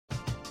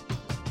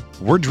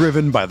We're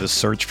driven by the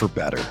search for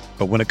better.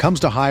 But when it comes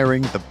to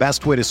hiring, the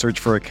best way to search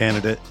for a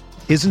candidate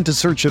isn't to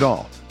search at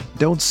all.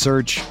 Don't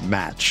search,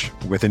 match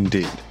with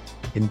Indeed.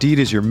 Indeed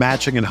is your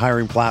matching and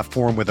hiring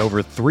platform with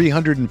over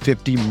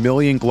 350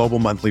 million global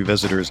monthly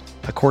visitors,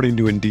 according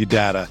to Indeed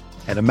data,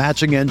 and a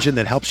matching engine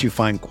that helps you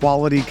find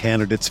quality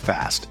candidates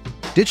fast.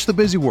 Ditch the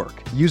busy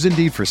work. Use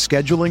Indeed for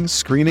scheduling,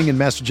 screening, and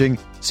messaging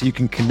so you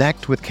can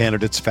connect with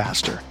candidates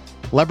faster.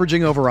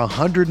 Leveraging over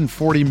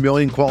 140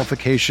 million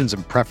qualifications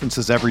and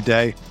preferences every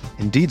day,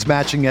 Indeed's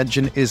matching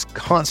engine is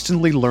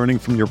constantly learning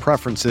from your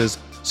preferences,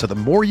 so the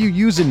more you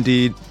use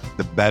Indeed,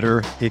 the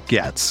better it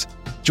gets.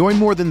 Join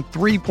more than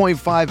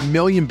 3.5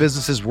 million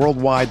businesses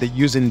worldwide that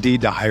use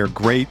Indeed to hire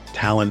great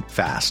talent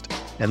fast.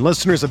 And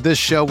listeners of this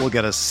show will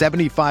get a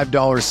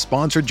 $75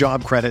 sponsored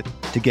job credit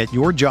to get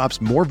your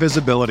jobs more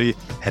visibility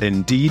at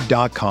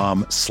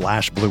Indeed.com/Blue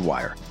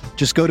Wire.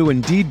 Just go to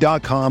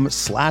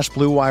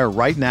Indeed.com/Blue Wire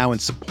right now and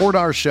support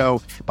our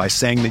show by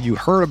saying that you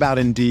heard about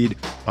Indeed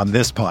on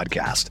this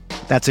podcast.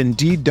 That's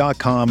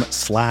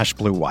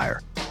Indeed.com/Blue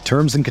Wire.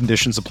 Terms and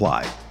conditions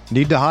apply.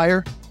 Need to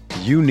hire?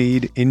 You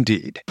need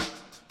Indeed.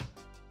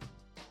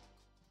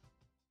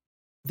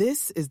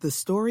 This is the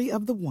story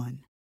of the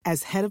one.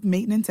 As head of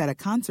maintenance at a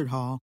concert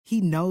hall,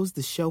 he knows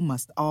the show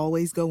must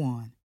always go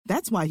on.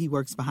 That's why he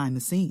works behind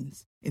the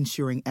scenes,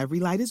 ensuring every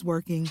light is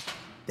working,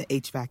 the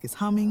HVAC is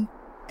humming,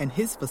 and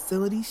his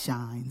facility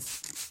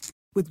shines.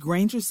 With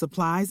Grainger's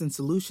supplies and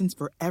solutions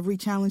for every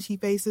challenge he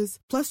faces,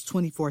 plus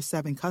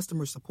 24/7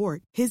 customer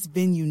support, his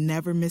venue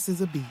never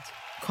misses a beat.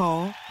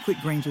 Call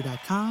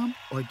quickgrainger.com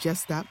or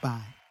just stop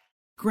by.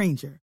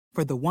 Grainger,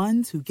 for the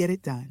ones who get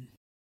it done.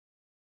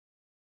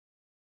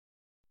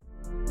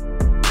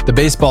 The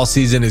baseball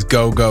season is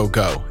go, go,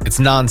 go. It's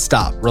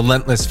nonstop,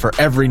 relentless for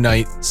every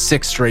night,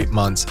 6 straight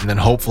months, and then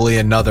hopefully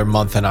another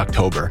month in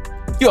October.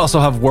 You also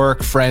have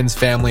work, friends,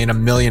 family, and a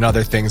million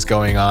other things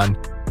going on.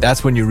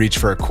 That's when you reach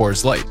for a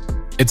Coors Light.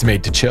 It's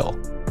made to chill.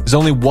 There's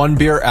only one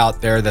beer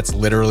out there that's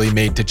literally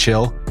made to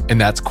chill, and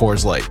that's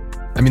Coors Light.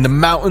 I mean, the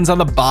mountains on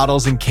the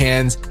bottles and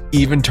cans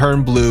even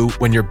turn blue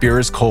when your beer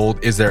is cold.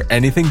 Is there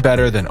anything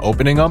better than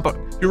opening up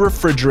your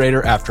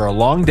refrigerator after a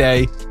long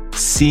day,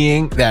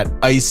 seeing that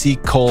icy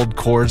cold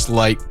Coors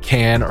Light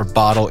can or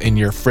bottle in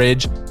your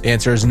fridge? The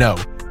answer is no.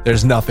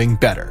 There's nothing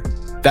better.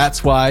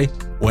 That's why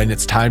when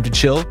it's time to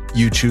chill,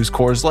 you choose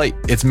Coors Light.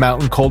 It's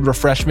mountain cold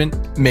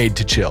refreshment made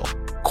to chill.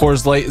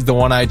 Coors Light is the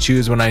one I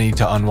choose when I need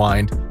to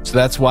unwind. So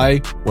that's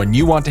why when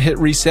you want to hit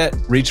reset,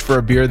 reach for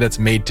a beer that's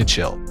made to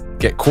chill.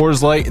 Get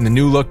Coors Light in the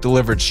new look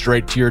delivered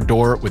straight to your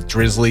door with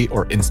Drizzly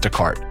or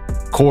Instacart.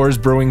 Coors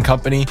Brewing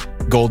Company,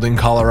 Golden,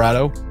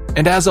 Colorado.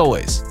 And as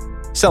always,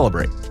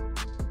 celebrate.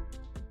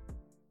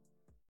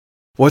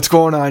 What's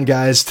going on,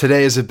 guys?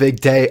 Today is a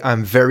big day.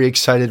 I'm very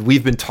excited.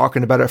 We've been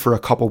talking about it for a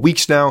couple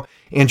weeks now.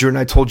 Andrew and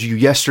I told you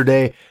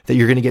yesterday that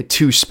you're going to get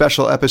 2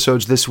 special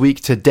episodes this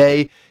week.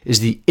 Today is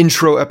the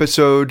intro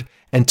episode,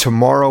 and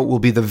tomorrow will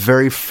be the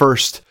very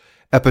first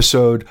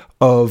episode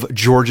of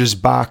George's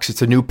Box.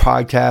 It's a new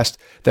podcast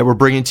that we're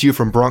bringing to you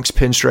from Bronx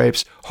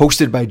Pinstripes,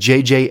 hosted by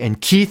JJ and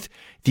Keith.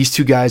 These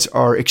 2 guys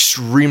are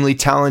extremely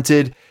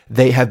talented.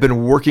 They have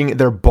been working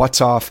their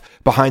butts off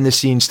behind the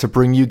scenes to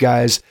bring you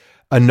guys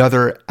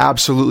another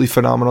absolutely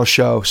phenomenal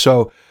show.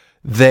 So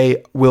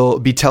they will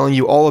be telling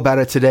you all about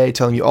it today,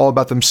 telling you all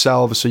about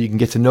themselves so you can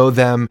get to know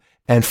them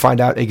and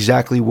find out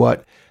exactly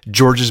what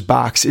George's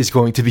Box is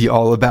going to be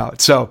all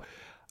about. So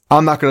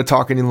I'm not going to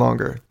talk any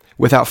longer.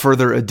 Without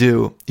further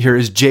ado, here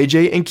is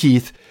JJ and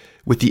Keith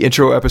with the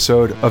intro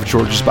episode of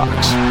George's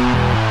Box.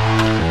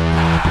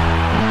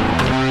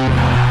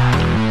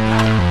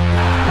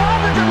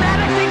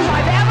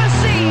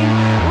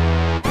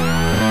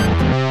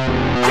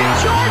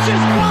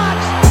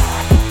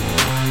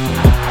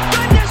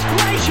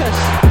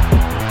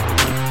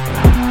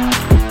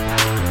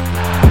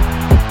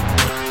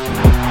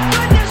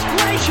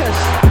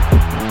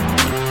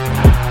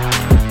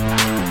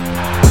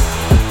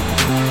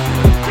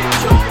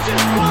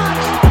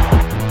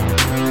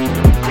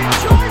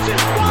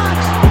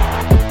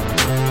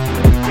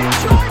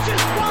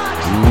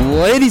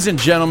 Ladies and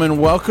gentlemen,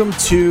 welcome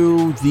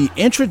to the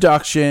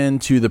introduction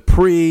to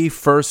the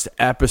first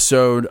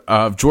episode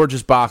of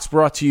George's Box,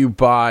 brought to you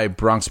by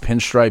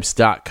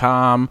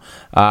BronxPinstripes.com,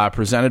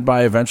 presented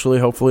by eventually,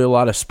 hopefully, a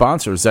lot of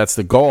sponsors. That's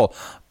the goal.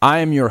 I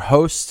am your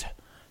host,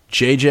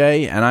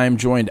 JJ, and I am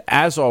joined,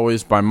 as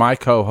always, by my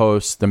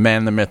co-host, the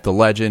man, the myth, the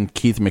legend,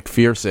 Keith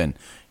McPherson.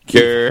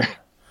 Keith,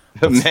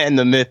 the man,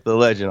 the myth, the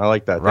legend. I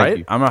like that.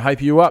 Right? I'm going to hype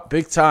you up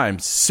big time.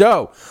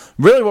 So,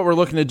 really what we're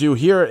looking to do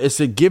here is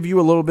to give you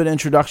a little bit of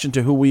introduction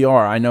to who we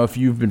are. I know if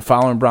you've been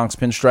following Bronx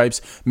Pinstripes,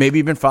 maybe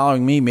you've been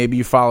following me, maybe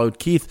you followed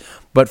Keith,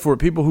 but for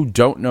people who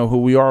don't know who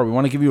we are, we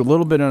want to give you a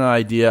little bit of an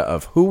idea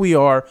of who we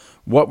are,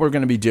 what we're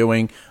going to be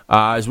doing,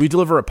 as we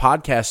deliver a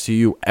podcast to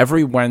you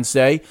every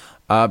Wednesday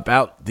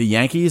about the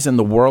Yankees and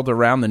the world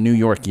around the New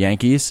York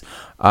Yankees.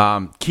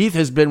 Keith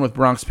has been with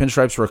Bronx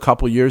Pinstripes for a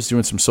couple years,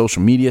 doing some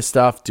social media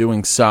stuff,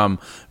 doing some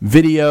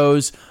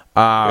videos.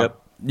 Yep.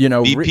 You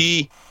know,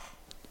 BP.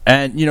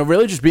 And,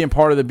 really just being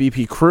part of the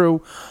BP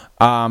crew.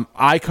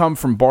 I come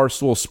from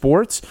Barstool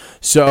Sports,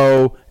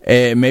 so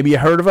maybe you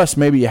heard of us,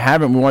 maybe you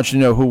haven't. We want you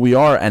to know who we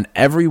are, and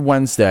every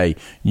Wednesday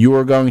you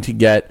are going to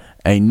get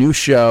a new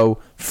show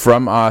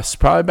from us,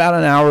 probably about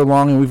an hour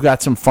long, and we've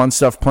got some fun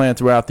stuff planned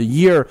throughout the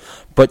year.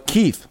 But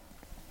Keith,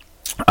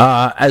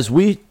 as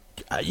we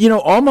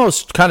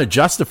almost kind of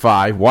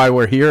justify why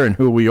we're here and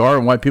who we are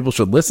and why people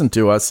should listen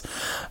to us,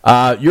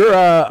 you're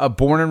a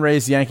born and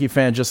raised Yankee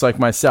fan just like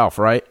myself,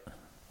 right?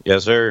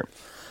 Yes, sir.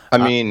 I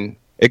mean,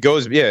 it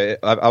goes,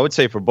 I would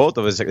say for both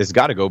of us, it's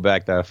got to go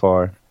back that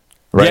far,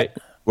 right?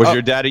 Yeah. Was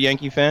your dad a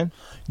Yankee fan?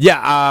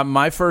 Yeah,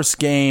 my first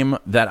game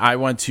that I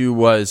went to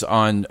was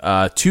on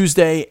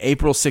Tuesday,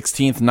 April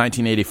 16th,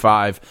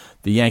 1985.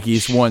 The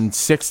Yankees won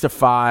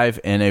 6-5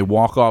 in a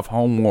walk-off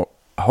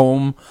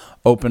home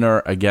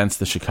opener against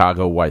the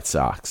Chicago White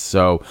Sox.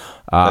 So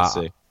Let's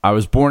see. I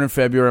was born in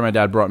February. My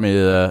dad brought me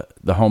to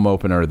the home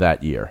opener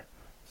that year.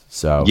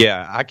 So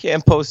yeah, I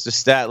can't post a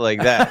stat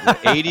like that.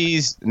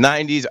 80s,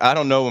 90s, I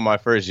don't know when my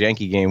first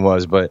Yankee game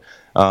was, but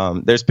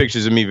there's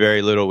pictures of me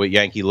very little with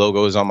Yankee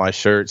logos on my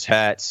shirts,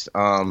 hats.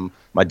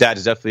 My dad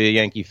is definitely a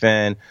Yankee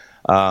fan.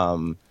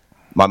 My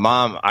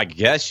mom, I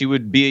guess she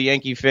would be a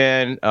Yankee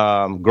fan.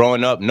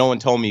 Growing up, no one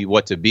told me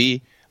what to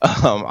be.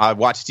 I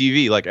watched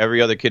TV like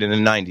every other kid in the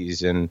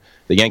 90s, and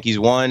the Yankees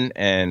won,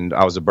 and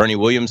I was a Bernie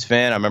Williams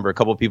fan. I remember a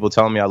couple of people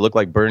telling me I looked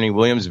like Bernie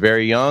Williams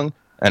very young,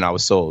 and I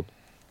was sold.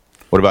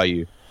 What about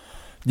you?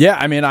 Yeah,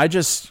 I mean, I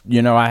just,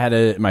 I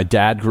had my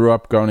dad grew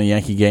up going to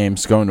Yankee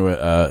games, going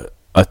to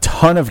a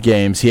ton of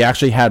games. He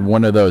actually had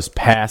one of those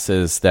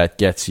passes that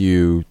gets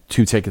you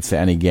 2 tickets to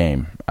any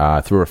game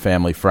through a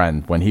family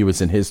friend when he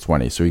was in his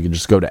 20s. So you could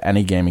just go to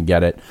any game and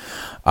get it.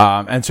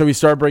 And so he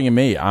started bringing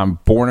me. I'm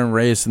born and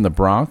raised in the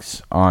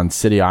Bronx on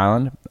City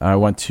Island. I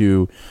went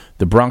to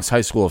the Bronx High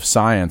School of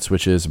Science,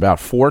 which is about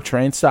 4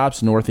 train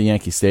stops north of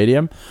Yankee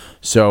Stadium.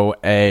 So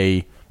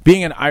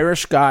being an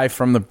Irish guy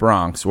from the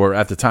Bronx, or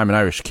at the time an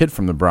Irish kid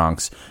from the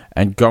Bronx,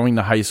 and going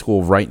to high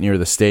school right near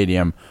the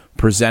stadium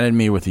presented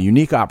me with a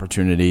unique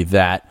opportunity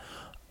that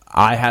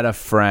I had a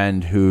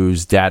friend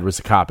whose dad was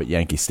a cop at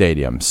Yankee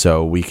Stadium.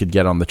 So we could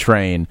get on the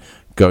train,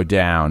 go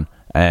down,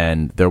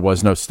 and there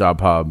was no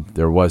StubHub,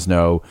 there was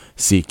no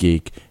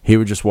SeatGeek. He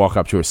would just walk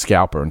up to a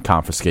scalper and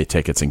confiscate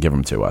tickets and give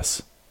them to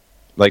us.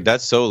 Like,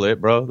 that's so lit,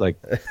 bro. Like,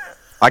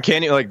 I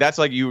can't even, like, that's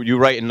like you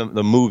write in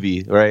the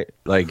movie, right?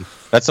 Like,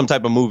 that's some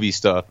type of movie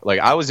stuff. Like,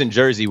 I was in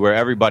Jersey where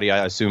everybody,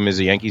 I assume, is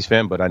a Yankees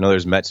fan, but I know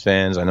there's Mets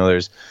fans, I know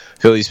there's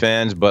Phillies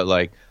fans, but,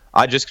 like,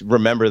 I just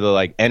remember the,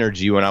 like,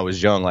 energy when I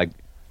was young. Like,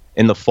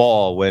 in the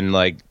fall when,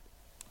 like,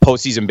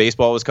 postseason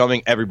baseball was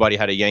coming, everybody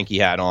had a Yankee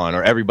hat on,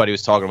 or everybody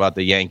was talking about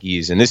the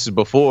Yankees. And this is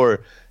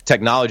before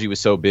technology was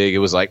so big. It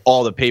was like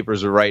all the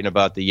papers were writing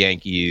about the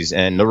Yankees,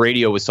 and the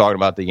radio was talking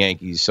about the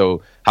Yankees.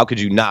 So how could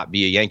you not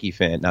be a Yankee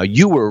fan? Now,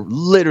 you were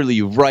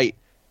literally right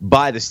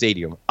by the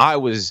stadium. I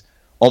was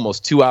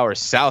almost 2 hours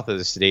south of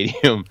the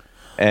stadium.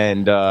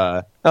 And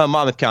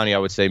Monmouth County, I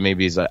would say,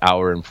 maybe is an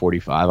hour and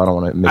 45. I don't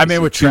want to make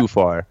it too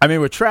far. I mean,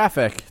 with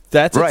traffic,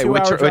 that's a 2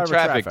 hour drive with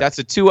traffic. That's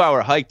a 2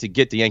 hour hike to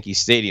get to Yankee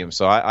Stadium.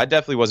 So I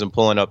definitely wasn't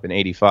pulling up in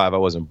 85. I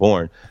wasn't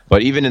born.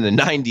 But even in the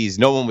 90s,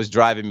 no one was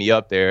driving me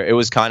up there. It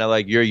was kind of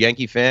like you're a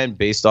Yankee fan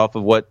based off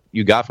of what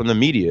you got from the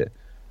media.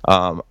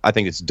 I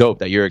think it's dope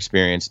that you're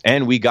experienced.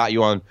 And we got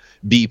you on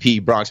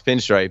BP Bronx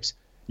Pinstripes.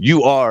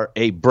 You are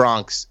a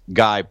Bronx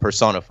guy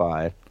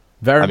personified.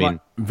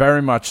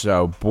 Very much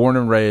so. Born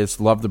and raised,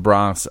 love the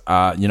Bronx.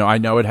 I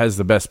know it has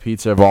the best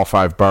pizza of all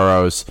 5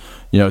 boroughs.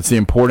 It's the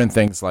important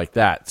things like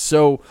that.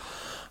 So,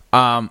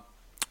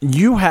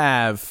 you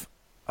have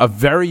a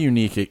very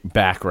unique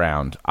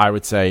background, I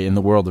would say, in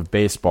the world of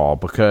baseball,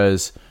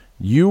 because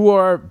you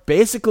are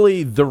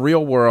basically the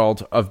real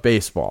world of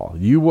baseball.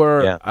 You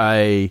were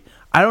I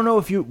don't know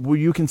if were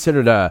you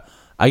considered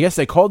I guess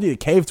they called you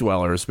Cave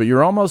Dwellers, but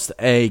you're almost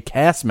a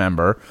cast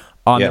member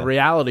on the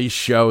reality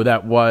show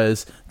that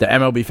was the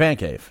MLB Fan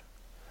Cave.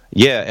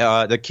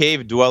 Yeah, the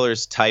Cave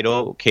Dwellers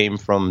title came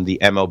from the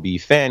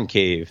MLB Fan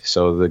Cave.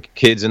 So the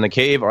kids in the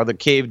cave are the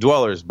Cave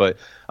Dwellers. But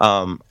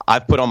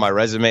I've put on my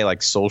resume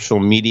like social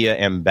media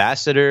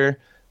ambassador,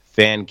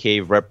 Fan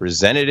Cave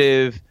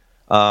representative.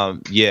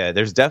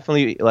 There's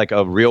definitely like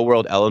a real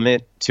world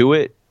element to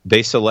it.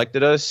 They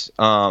selected us.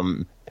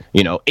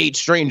 8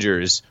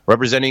 strangers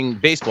representing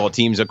baseball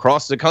teams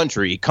across the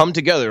country come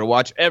together to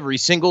watch every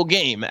single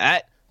game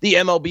at the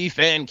MLB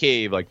Fan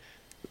Cave, like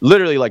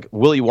literally like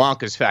Willy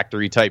Wonka's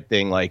factory type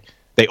thing. Like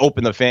they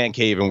open the fan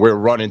cave and we're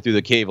running through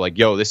the cave like,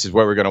 yo, this is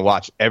where we're going to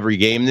watch every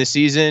game this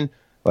season.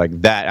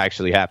 Like that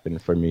actually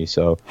happened for me.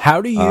 So how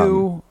do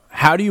you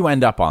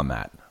end up on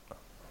that?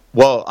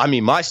 Well, I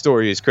mean, my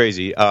story is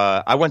crazy.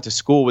 I went to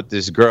school with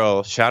this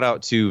girl. Shout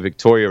out to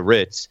Victoria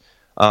Ritz.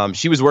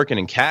 She was working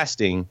in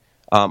casting,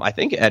 I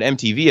think at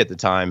MTV at the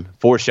time,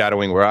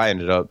 foreshadowing where I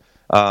ended up.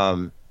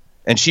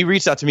 And she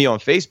reached out to me on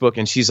Facebook,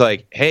 and she's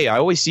like, hey, I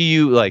always see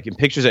you like in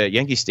pictures at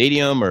Yankee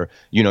Stadium, or,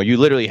 you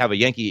literally have a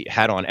Yankee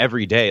hat on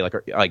every day.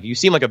 Like you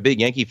seem like a big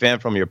Yankee fan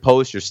from your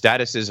posts. Your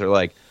statuses are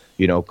like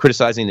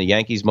criticizing the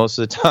Yankees most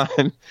of the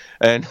time.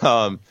 And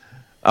I'm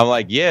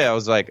like, yeah. I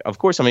was like, of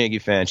course I'm a Yankee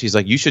fan. She's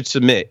like, you should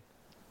submit.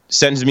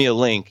 Sends me a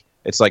link.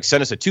 It's like,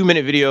 send us a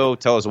 2-minute video.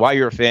 Tell us why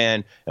you're a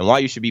fan and why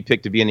you should be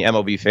picked to be in the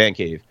MLB Fan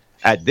Cave.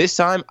 At this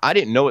time, I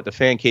didn't know what the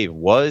Fan Cave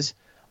was.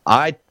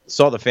 I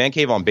saw the Fan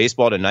Cave on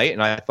Baseball Tonight,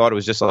 and I thought it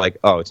was just like,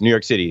 oh, it's New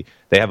York City.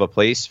 They have a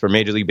place for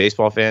Major League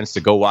Baseball fans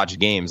to go watch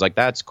games. Like,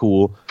 that's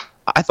cool.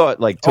 I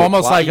thought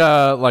almost like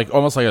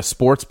a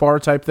sports bar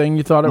type thing.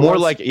 You thought it more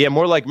was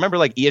more like remember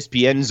like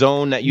ESPN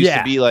Zone that used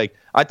to be like.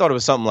 I thought it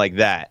was something like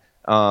that.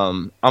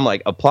 I'm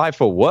like, apply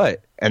for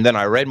what? And then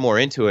I read more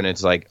into it, and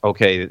it's like,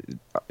 okay,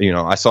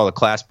 I saw the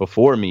class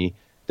before me.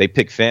 They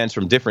pick fans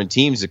from different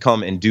teams to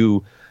come and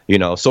do,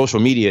 social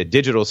media,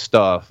 digital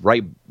stuff,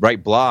 write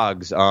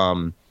blogs,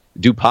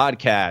 do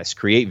podcasts,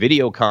 create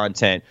video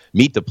content,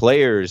 meet the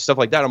players, stuff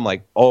like that. I'm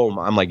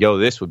like, yo,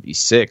 this would be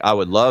sick. I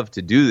would love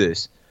to do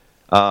this.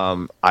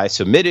 I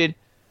submitted,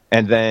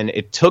 and then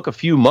it took a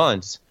few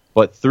months.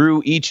 But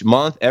through each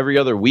month, every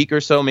other week or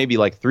so, maybe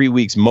like 3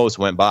 weeks most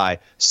went by,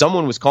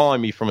 someone was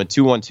calling me from a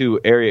 212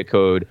 area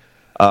code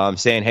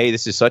saying, hey,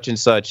 this is such and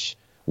such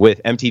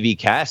with MTV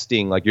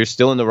Casting. Like, you're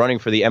still in the running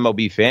for the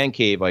MLB Fan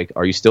Cave. Like,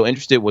 are you still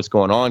interested? What's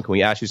going on? Can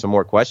we ask you some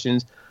more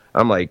questions?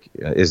 I'm like,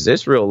 is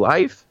this real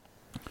life?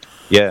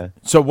 Yeah.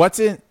 So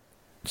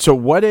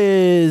what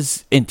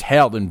is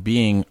entailed in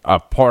being a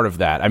part of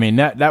that? I mean,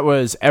 that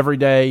was every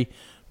day,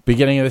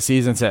 beginning of the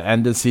season to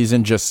end of the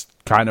season, just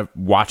kind of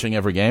watching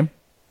every game?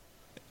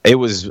 It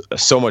was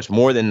so much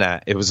more than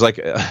that. It was like,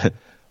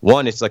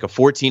 one, it's like a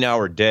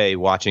 14-hour day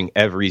watching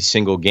every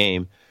single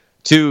game.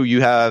 Two,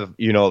 you have,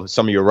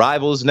 some of your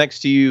rivals next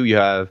to you. You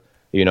have,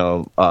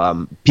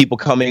 people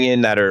coming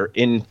in that are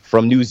in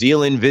from New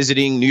Zealand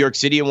visiting New York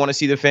City and want to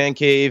see the Fan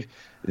Cave.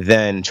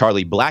 Then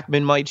Charlie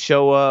Blackmon might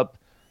show up.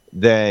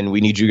 Then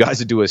we need you guys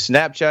to do a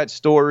Snapchat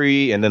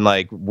story. And then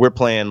we're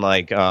playing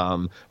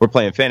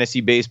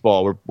fantasy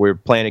baseball. We're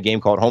playing a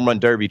game called Home Run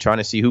Derby, trying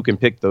to see who can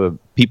pick the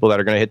people that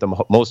are going to hit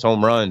the most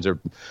home runs or,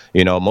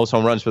 most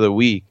home runs for the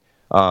week.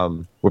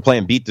 We're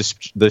playing Beat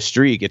the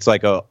Streak. It's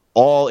like a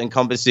all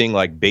encompassing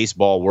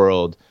baseball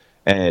world.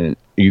 And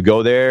you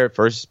go there,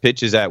 first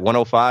pitch is at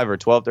 105 or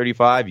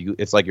 12:35.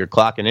 It's like you're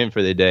clocking in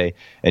for the day,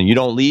 and you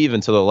don't leave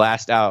until the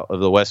last out of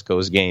the West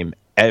Coast game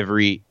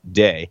every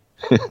day.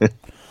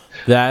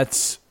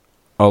 That's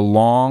a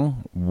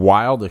long,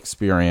 wild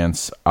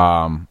experience.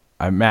 I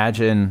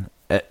imagine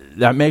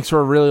that makes for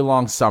a really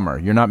long summer.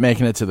 You're not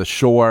making it to the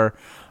shore,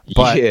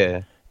 but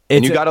yeah,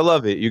 and you gotta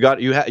love it.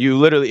 You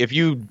literally, if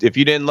you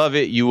didn't love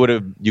it,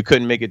 you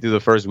couldn't make it through the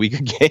first week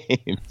of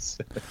games.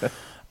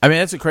 I mean,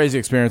 it's a crazy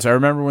experience. I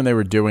remember when they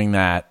were doing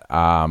that.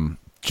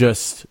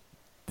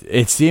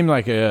 It seemed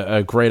like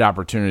a great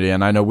opportunity,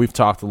 and I know we've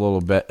talked a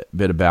little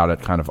bit about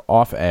it, kind of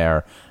off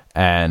air.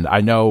 And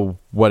I know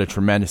what a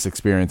tremendous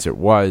experience it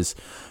was,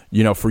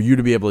 for you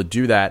to be able to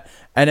do that.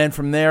 And then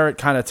from there, it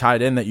kind of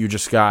tied in that you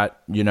just got,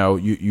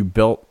 you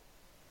built,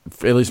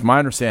 at least my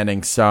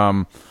understanding,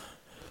 some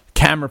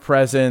camera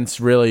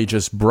presence, really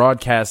just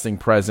broadcasting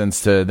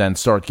presence to then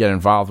start getting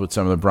involved with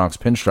some of the Bronx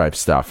Pinstripe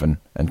stuff. And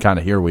kind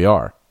of here we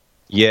are.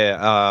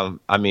 Yeah,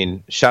 I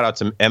mean, shout out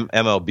to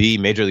MLB,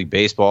 Major League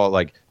Baseball.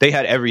 Like, they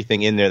had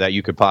everything in there that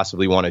you could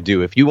possibly want to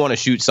do. If you want to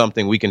shoot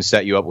something, we can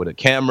set you up with a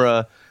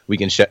camera. We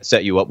can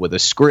set you up with a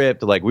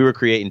script. Like, we were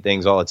creating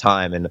things all the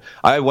time. And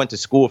I went to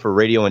school for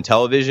radio and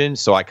television,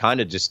 so I kind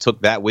of just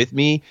took that with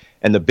me.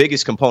 And the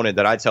biggest component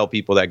that I tell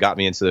people that got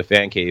me into the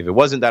Fan Cave, it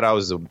wasn't that I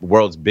was the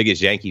world's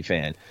biggest Yankee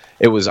fan.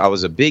 I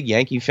was a big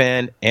Yankee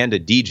fan and a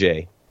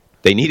DJ.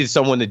 They needed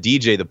someone to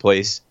DJ the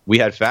place. We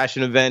had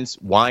fashion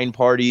events, wine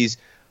parties,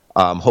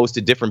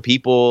 hosted different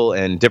people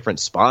and different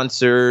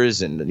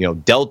sponsors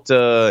and,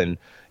 Delta and,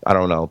 I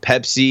don't know,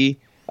 Pepsi.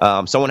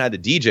 Someone had the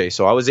DJ,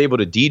 so I was able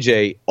to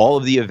DJ all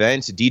of the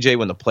events, DJ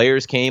when the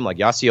players came, like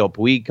Yasiel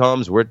Puig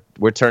comes,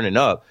 we're turning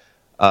up.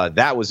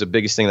 That was the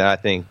biggest thing that I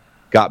think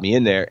got me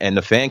in there, and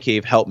the Fan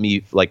Cave helped me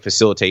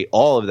facilitate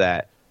all of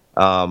that.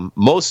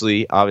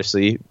 Mostly,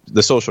 obviously,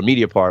 the social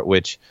media part,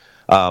 which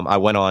I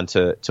went on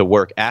to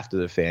work after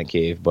the Fan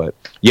Cave. But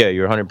yeah,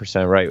 you're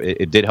 100% right.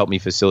 It did help me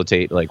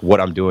facilitate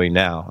what I'm doing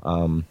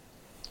now.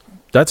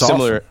 That's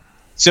similar. Awesome.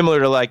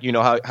 Similar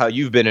to how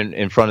you've been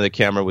in front of the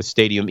camera with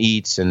Stadium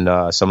Eats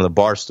and some of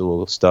the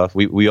Barstool stuff.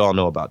 We all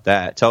know about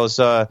that. Tell us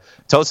a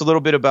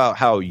little bit about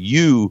how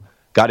you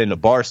got into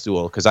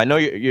Barstool, because I know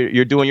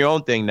you're doing your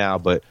own thing now,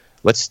 but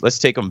let's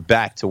take them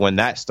back to when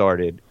that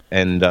started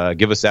and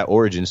give us that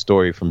origin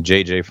story from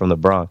JJ from the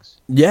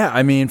Bronx. Yeah,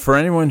 I mean, for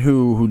anyone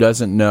who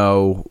doesn't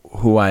know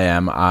who I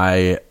am,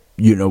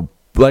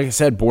 like I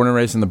said, born and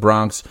raised in the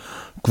Bronx,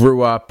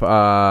 grew up,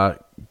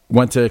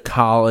 went to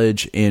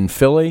college in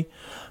Philly.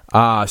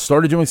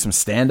 Started doing some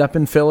stand-up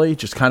in Philly,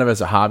 just kind of as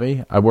a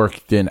hobby. I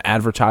worked in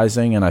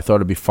advertising, and I thought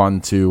it'd be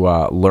fun to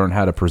learn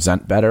how to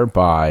present better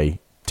by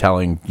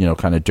telling,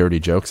 kind of dirty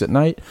jokes at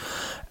night.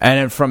 And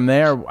then from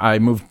there, I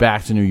moved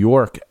back to New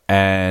York,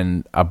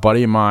 and a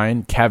buddy of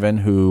mine, Kevin,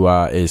 who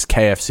is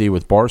KFC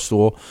with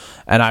Barstool,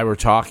 and I were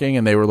talking,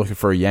 and they were looking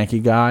for a Yankee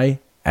guy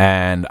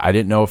and I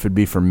didn't know if it'd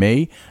be for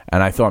me,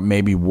 and I thought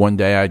maybe one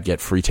day I'd get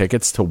free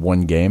tickets to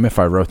one game if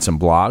I wrote some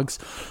blogs.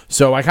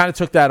 So I kind of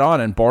took that on,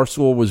 and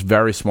Barstool was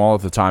very small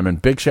at the time,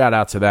 and big shout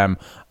out to them.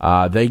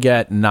 They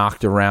get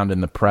knocked around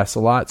in the press a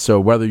lot, so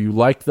whether you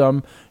like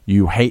them,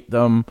 you hate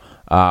them,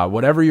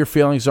 whatever your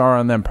feelings are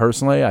on them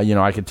personally,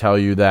 I could tell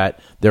you that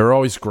they're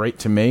always great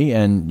to me,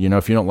 and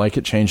if you don't like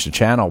it, change the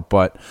channel.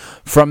 But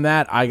from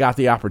that, I got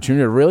the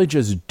opportunity to really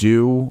just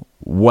do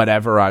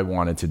whatever I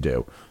wanted to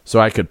do. So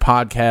I could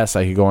podcast,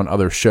 I could go on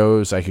other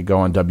shows, I could go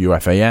on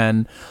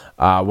WFAN.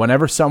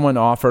 Whenever someone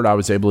offered, I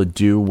was able to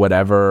do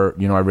whatever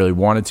I really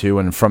wanted to,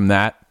 and from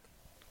that,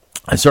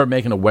 I started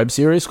making a web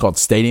series called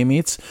Stadium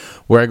Eats,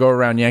 where I go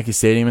around Yankee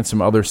Stadium and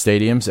some other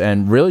stadiums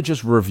and really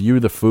just review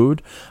the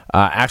food.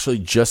 Actually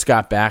just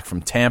got back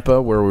from Tampa,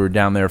 where we were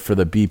down there for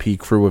the BP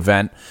Crew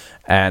event,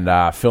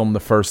 and filmed the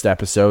first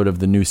episode of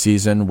the new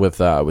season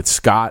with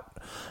Scott.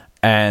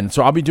 And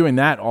so I'll be doing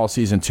that all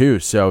season too.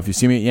 So if you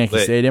see me at Yankee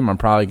Stadium, I'm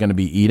probably going to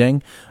be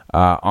eating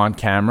on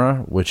camera,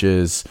 which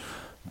is,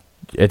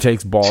 it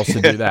takes balls to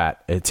do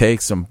that. It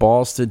takes some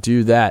balls to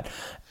do that.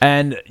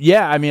 And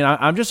yeah,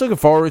 I'm just looking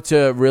forward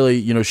to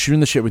really, shooting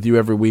the shit with you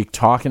every week,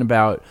 talking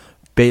about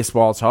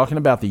baseball, talking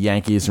about the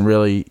Yankees, and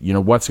really,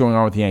 what's going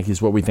on with the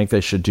Yankees, what we think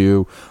they should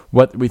do,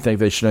 what we think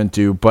they shouldn't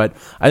do. But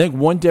I think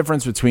one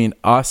difference between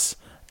us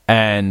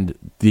and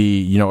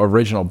the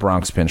original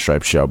Bronx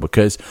Pinstripe show,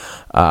 because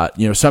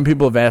some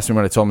people have asked me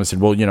when I told them, I said,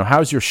 well,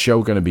 how's your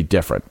show going to be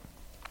different?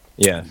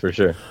 Yeah, for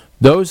sure.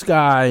 Those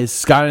guys,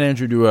 Scott and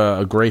Andrew, do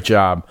a great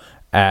job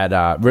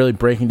at really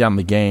breaking down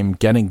the game,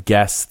 getting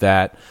guests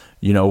that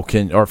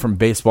are from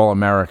Baseball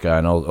America,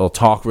 and it'll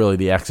talk really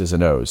the X's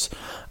and O's.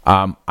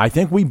 I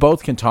think we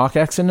both can talk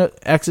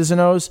X's and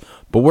O's,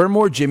 but we're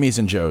more Jimmys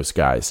and Joes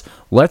guys.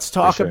 Let's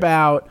talk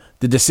about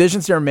the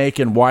decisions they're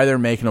making, why they're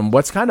making them,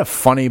 what's kind of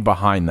funny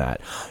behind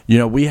that.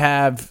 We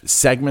have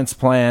segments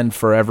planned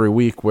for every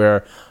week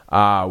where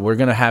we're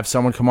going to have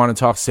someone come on and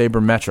talk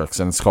sabermetrics,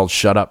 and it's called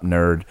Shut Up,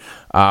 Nerd.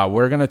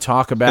 We're going to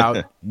talk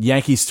about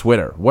Yankees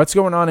Twitter. What's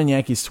going on in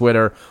Yankees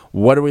Twitter?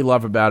 What do we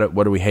love about it?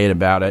 What do we hate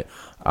about it?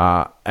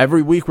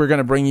 Every week we're going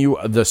to bring you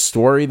the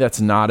story that's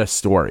not a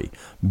story.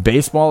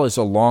 Baseball is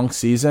a long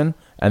season,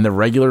 and the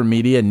regular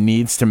media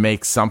needs to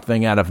make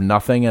something out of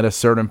nothing at a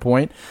certain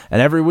point.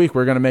 And every week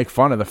we're going to make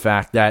fun of the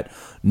fact that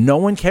no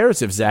one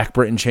cares if Zach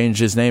Britton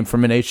changed his name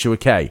from an H to a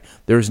K.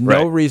 There's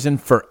no reason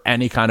for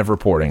any kind of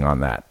reporting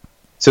on that.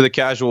 To the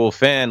casual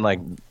fan,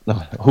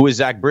 who is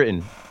Zach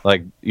Britton?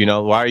 Why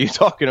are you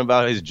talking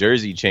about his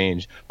jersey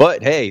change?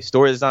 But hey,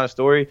 story is not a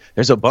story.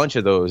 There's a bunch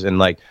of those. And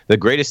the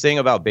greatest thing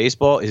about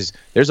baseball is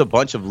there's a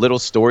bunch of little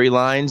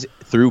storylines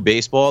through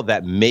baseball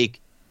that make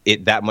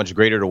it that much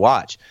greater to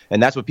watch.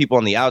 And that's what people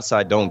on the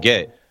outside don't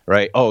get,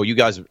 right? Oh, you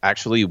guys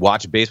actually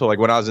watch baseball? Like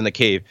when I was in the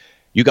cave,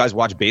 you guys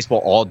watch baseball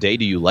all day.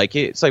 Do you like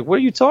it? It's like, what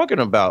are you talking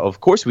about? Of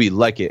course we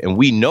like it, and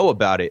we know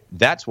about it.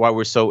 That's why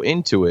we're so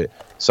into it.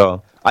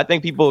 So I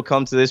think people will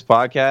come to this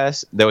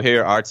podcast. They'll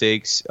hear our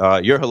takes.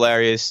 You're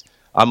hilarious.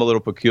 I'm a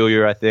little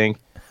peculiar, I think.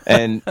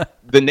 And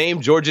the name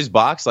George's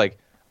Box, I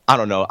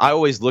don't know. I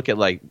always look at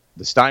the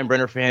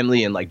Steinbrenner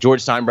family and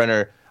George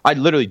Steinbrenner. I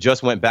literally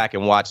just went back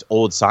and watched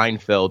old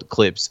Seinfeld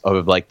clips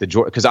of the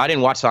George, because I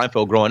didn't watch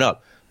Seinfeld growing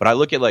up. But I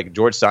look at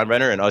George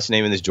Steinbrenner and us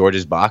naming this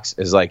George's Box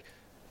as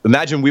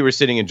imagine we were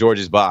sitting in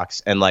George's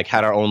box and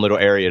had our own little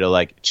area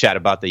to chat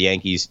about the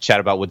Yankees,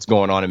 chat about what's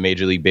going on in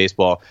Major League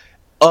Baseball,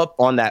 up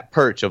on that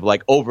perch of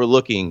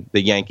overlooking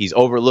the Yankees,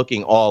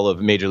 overlooking all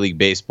of Major League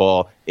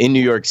Baseball in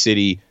New York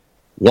City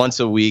once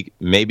a week,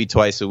 maybe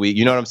twice a week.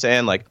 You know what I'm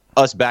saying?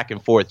 Us back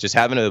and forth, just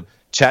having a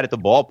chat at the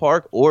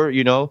ballpark, or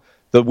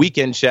the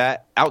weekend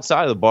chat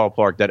outside of the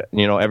ballpark that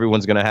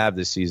everyone's going to have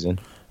this season.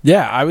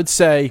 Yeah, I would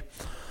say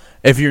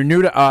if you're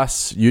new to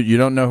us, you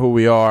don't know who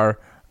we are,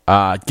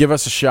 give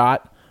us a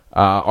shot.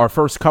 Our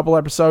first couple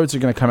episodes are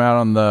going to come out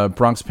on the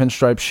Bronx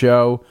Pinstripe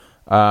Show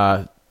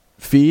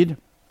feed.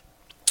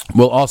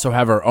 We'll also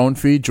have our own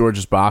feed,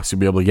 George's Box. You'll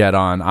be able to get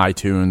on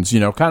iTunes,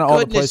 kind of all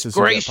the places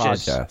you get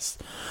podcasts.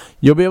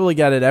 You'll be able to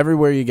get it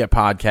everywhere you get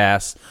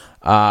podcasts.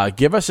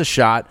 Give us a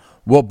shot.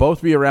 We'll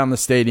both be around the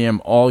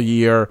stadium all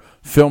year,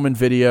 filming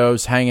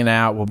videos, hanging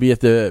out. We'll be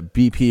at the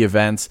BP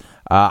events.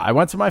 I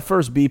went to my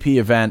first BP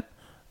event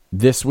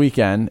this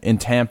weekend in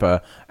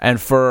Tampa, and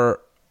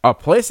for a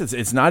place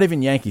it's not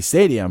even Yankee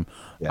Stadium,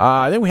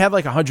 I think we had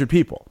 100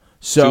 people.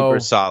 So super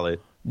solid.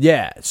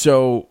 Yeah,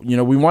 so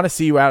we want to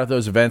see you out at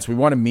those events. We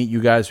want to meet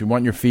you guys. We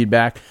want your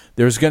feedback.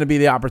 There's going to be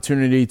the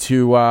opportunity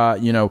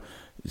to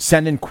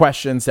send in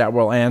questions that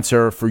we'll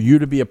answer for you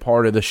to be a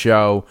part of the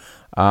show.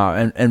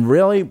 And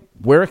really,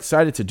 we're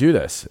excited to do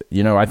this.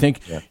 I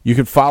think you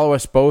can follow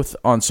us both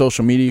on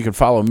social media. You can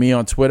follow me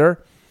on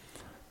Twitter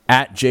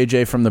at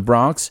JJ from the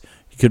Bronx.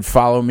 You could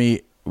follow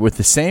me with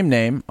the same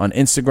name on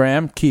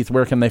Instagram. Keith,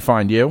 where can they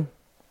find you?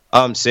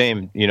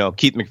 Same,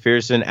 Keith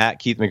McPherson at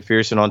Keith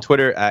McPherson on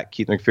Twitter, at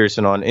Keith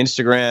McPherson on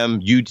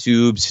Instagram,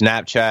 YouTube,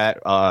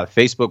 Snapchat,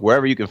 Facebook,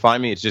 wherever you can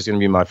find me. It's just going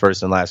to be my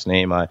first and last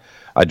name. I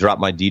dropped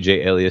my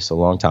DJ alias a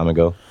long time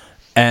ago.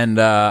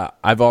 And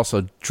I've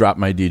also dropped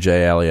my DJ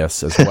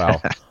alias as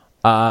well.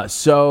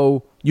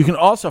 So you can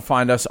also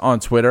find us on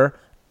Twitter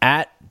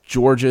at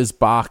George's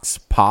Box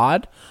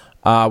Pod.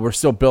 We're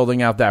still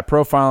building out that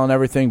profile and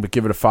everything, but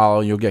give it a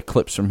follow. You'll get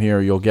clips from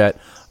here. You'll get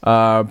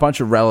a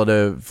bunch of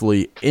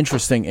relatively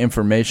interesting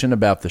information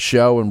about the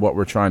show and what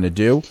we're trying to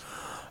do.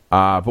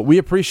 But we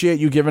appreciate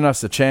you giving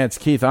us a chance.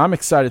 Keith, I'm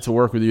excited to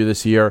work with you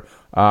this year.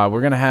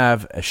 We're going to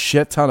have a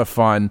shit ton of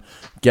fun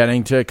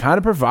getting to kind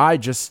of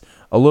provide just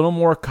a little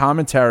more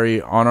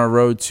commentary on our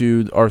road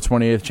to our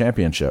 28th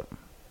championship.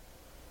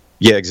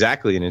 Yeah,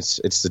 exactly. And it's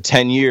the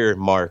 10-year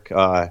mark.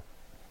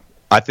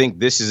 I think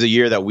this is the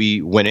year that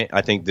we win it.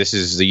 I think this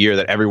is the year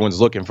that everyone's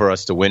looking for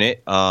us to win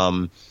it.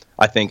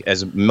 I think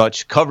as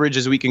much coverage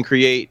as we can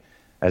create,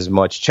 as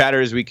much chatter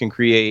as we can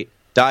create,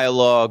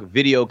 dialogue,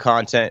 video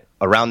content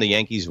around the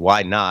Yankees,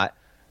 why not?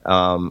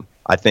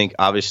 I think,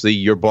 obviously,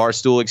 your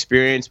Barstool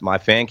experience, my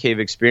Fan Cave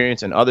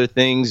experience, and other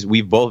things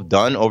we've both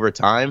done over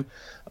time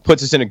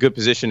puts us in a good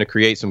position to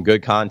create some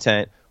good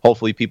content.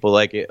 Hopefully people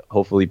like it.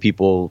 Hopefully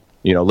people,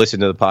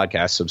 listen to the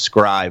podcast,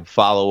 subscribe,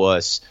 follow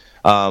us.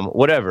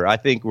 Whatever. I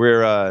think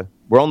we're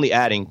only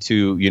adding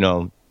to,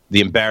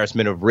 the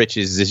embarrassment of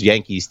riches this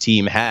Yankees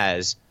team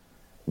has,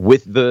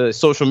 with the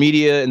social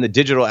media and the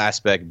digital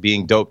aspect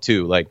being dope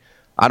too. Like,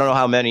 I don't know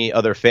how many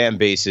other fan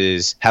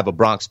bases have a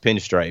Bronx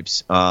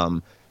Pinstripes.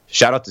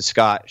 Shout out to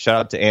Scott, shout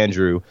out to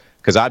Andrew,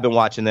 because I've been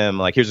watching them.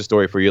 Like, here's a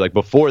story for you. Like,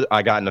 before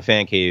I got in the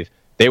Fan Cave,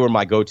 they were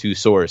my go-to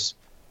source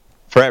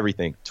for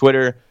everything.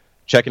 Twitter,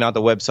 checking out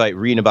the website,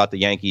 reading about the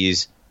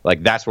Yankees.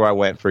 Like, that's where I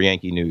went for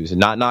Yankee news.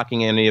 And not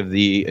knocking any of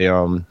the,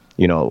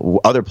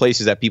 other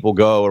places that people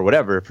go or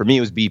whatever. For me,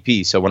 it was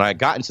BP. So when I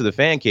got into the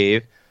Fan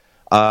Cave,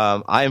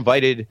 I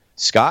invited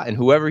Scott and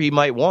whoever he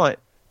might want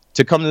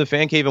to come to the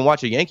Fan Cave and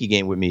watch a Yankee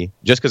game with me,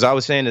 just because I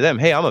was saying to them,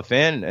 hey, I'm a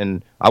fan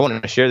and I want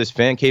to share this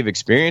Fan Cave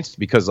experience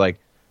because, like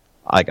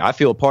I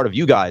feel a part of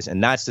you guys.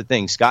 And that's the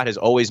thing. Scott has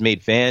always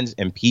made fans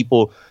and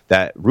people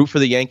that root for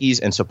the Yankees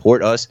and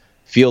support us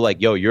feel like,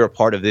 yo, you're a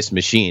part of this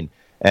machine.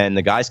 And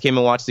the guys came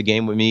and watched the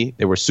game with me.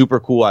 They were super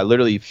cool. I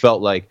literally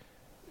felt like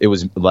it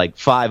was like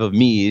 5 of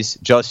me's.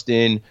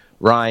 Justin,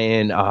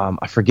 Ryan,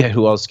 I forget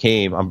who else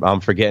came.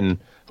 I'm forgetting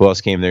who else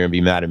came there and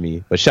be mad at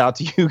me. But shout out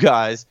to you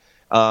guys.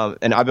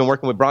 And I've been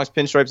working with Bronx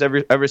Pinstripes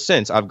ever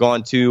since. I've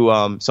gone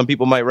to, some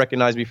people might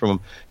recognize me from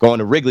going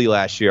to Wrigley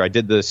last year. I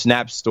did the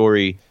Snap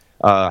story.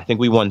 I think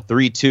we won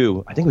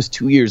 3-2. I think it was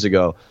 2 years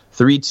ago.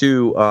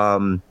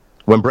 3-2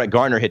 when Brett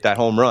Gardner hit that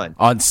home run.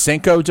 On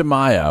Cinco de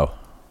Mayo.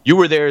 You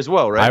were there as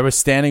well, right? I was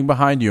standing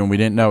behind you, and we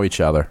didn't know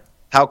each other.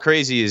 How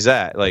crazy is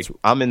that? Like,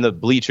 I'm in the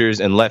bleachers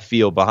in left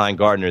field behind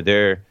Gardner.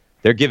 They're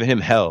giving him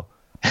hell.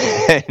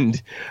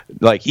 And,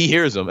 like, he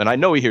hears them, and I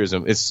know he hears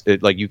them. It's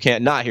like you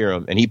can't not hear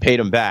him, and he paid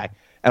him back.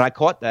 And I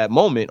caught that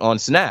moment on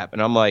Snap,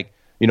 and I'm like,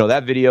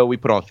 that video we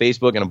put on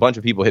Facebook, and a bunch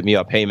of people hit me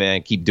up, hey,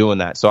 man, keep doing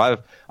that. So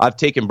I've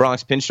taken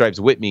Bronx Pinstripes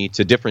with me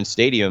to different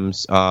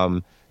stadiums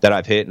that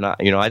I've hit, and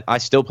I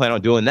still plan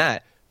on doing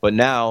that. But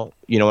now,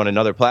 on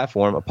another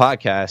platform, a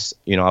podcast,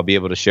 I'll be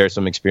able to share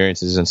some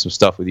experiences and some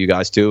stuff with you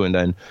guys too. And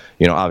then,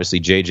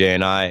 obviously JJ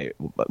and I,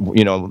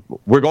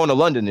 we're going to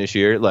London this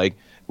year. Like,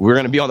 we're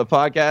going to be on the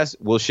podcast.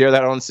 We'll share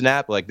that on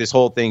Snap. Like, this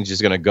whole thing's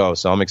just going to go.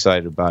 So I'm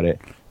excited about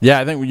it. Yeah,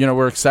 I think,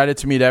 we're excited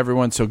to meet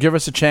everyone. So give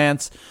us a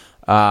chance.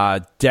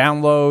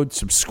 Download,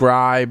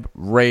 subscribe,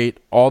 rate,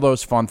 all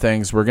those fun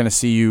things. We're going to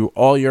see you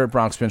all year at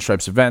Bronx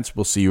Pinstripes events.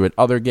 We'll see you at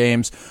other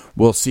games.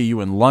 We'll see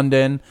you in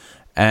London.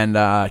 And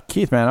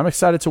Keith, man, I'm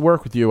excited to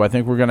work with you. I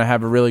think we're going to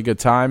have a really good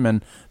time.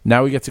 And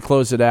now we get to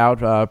close it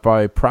out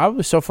by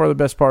probably so far the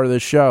best part of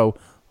this show,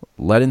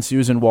 letting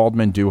Susan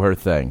Waldman do her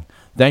thing.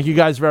 Thank you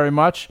guys very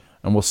much,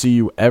 and we'll see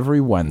you every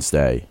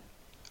Wednesday.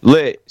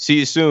 Lit. See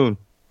you soon.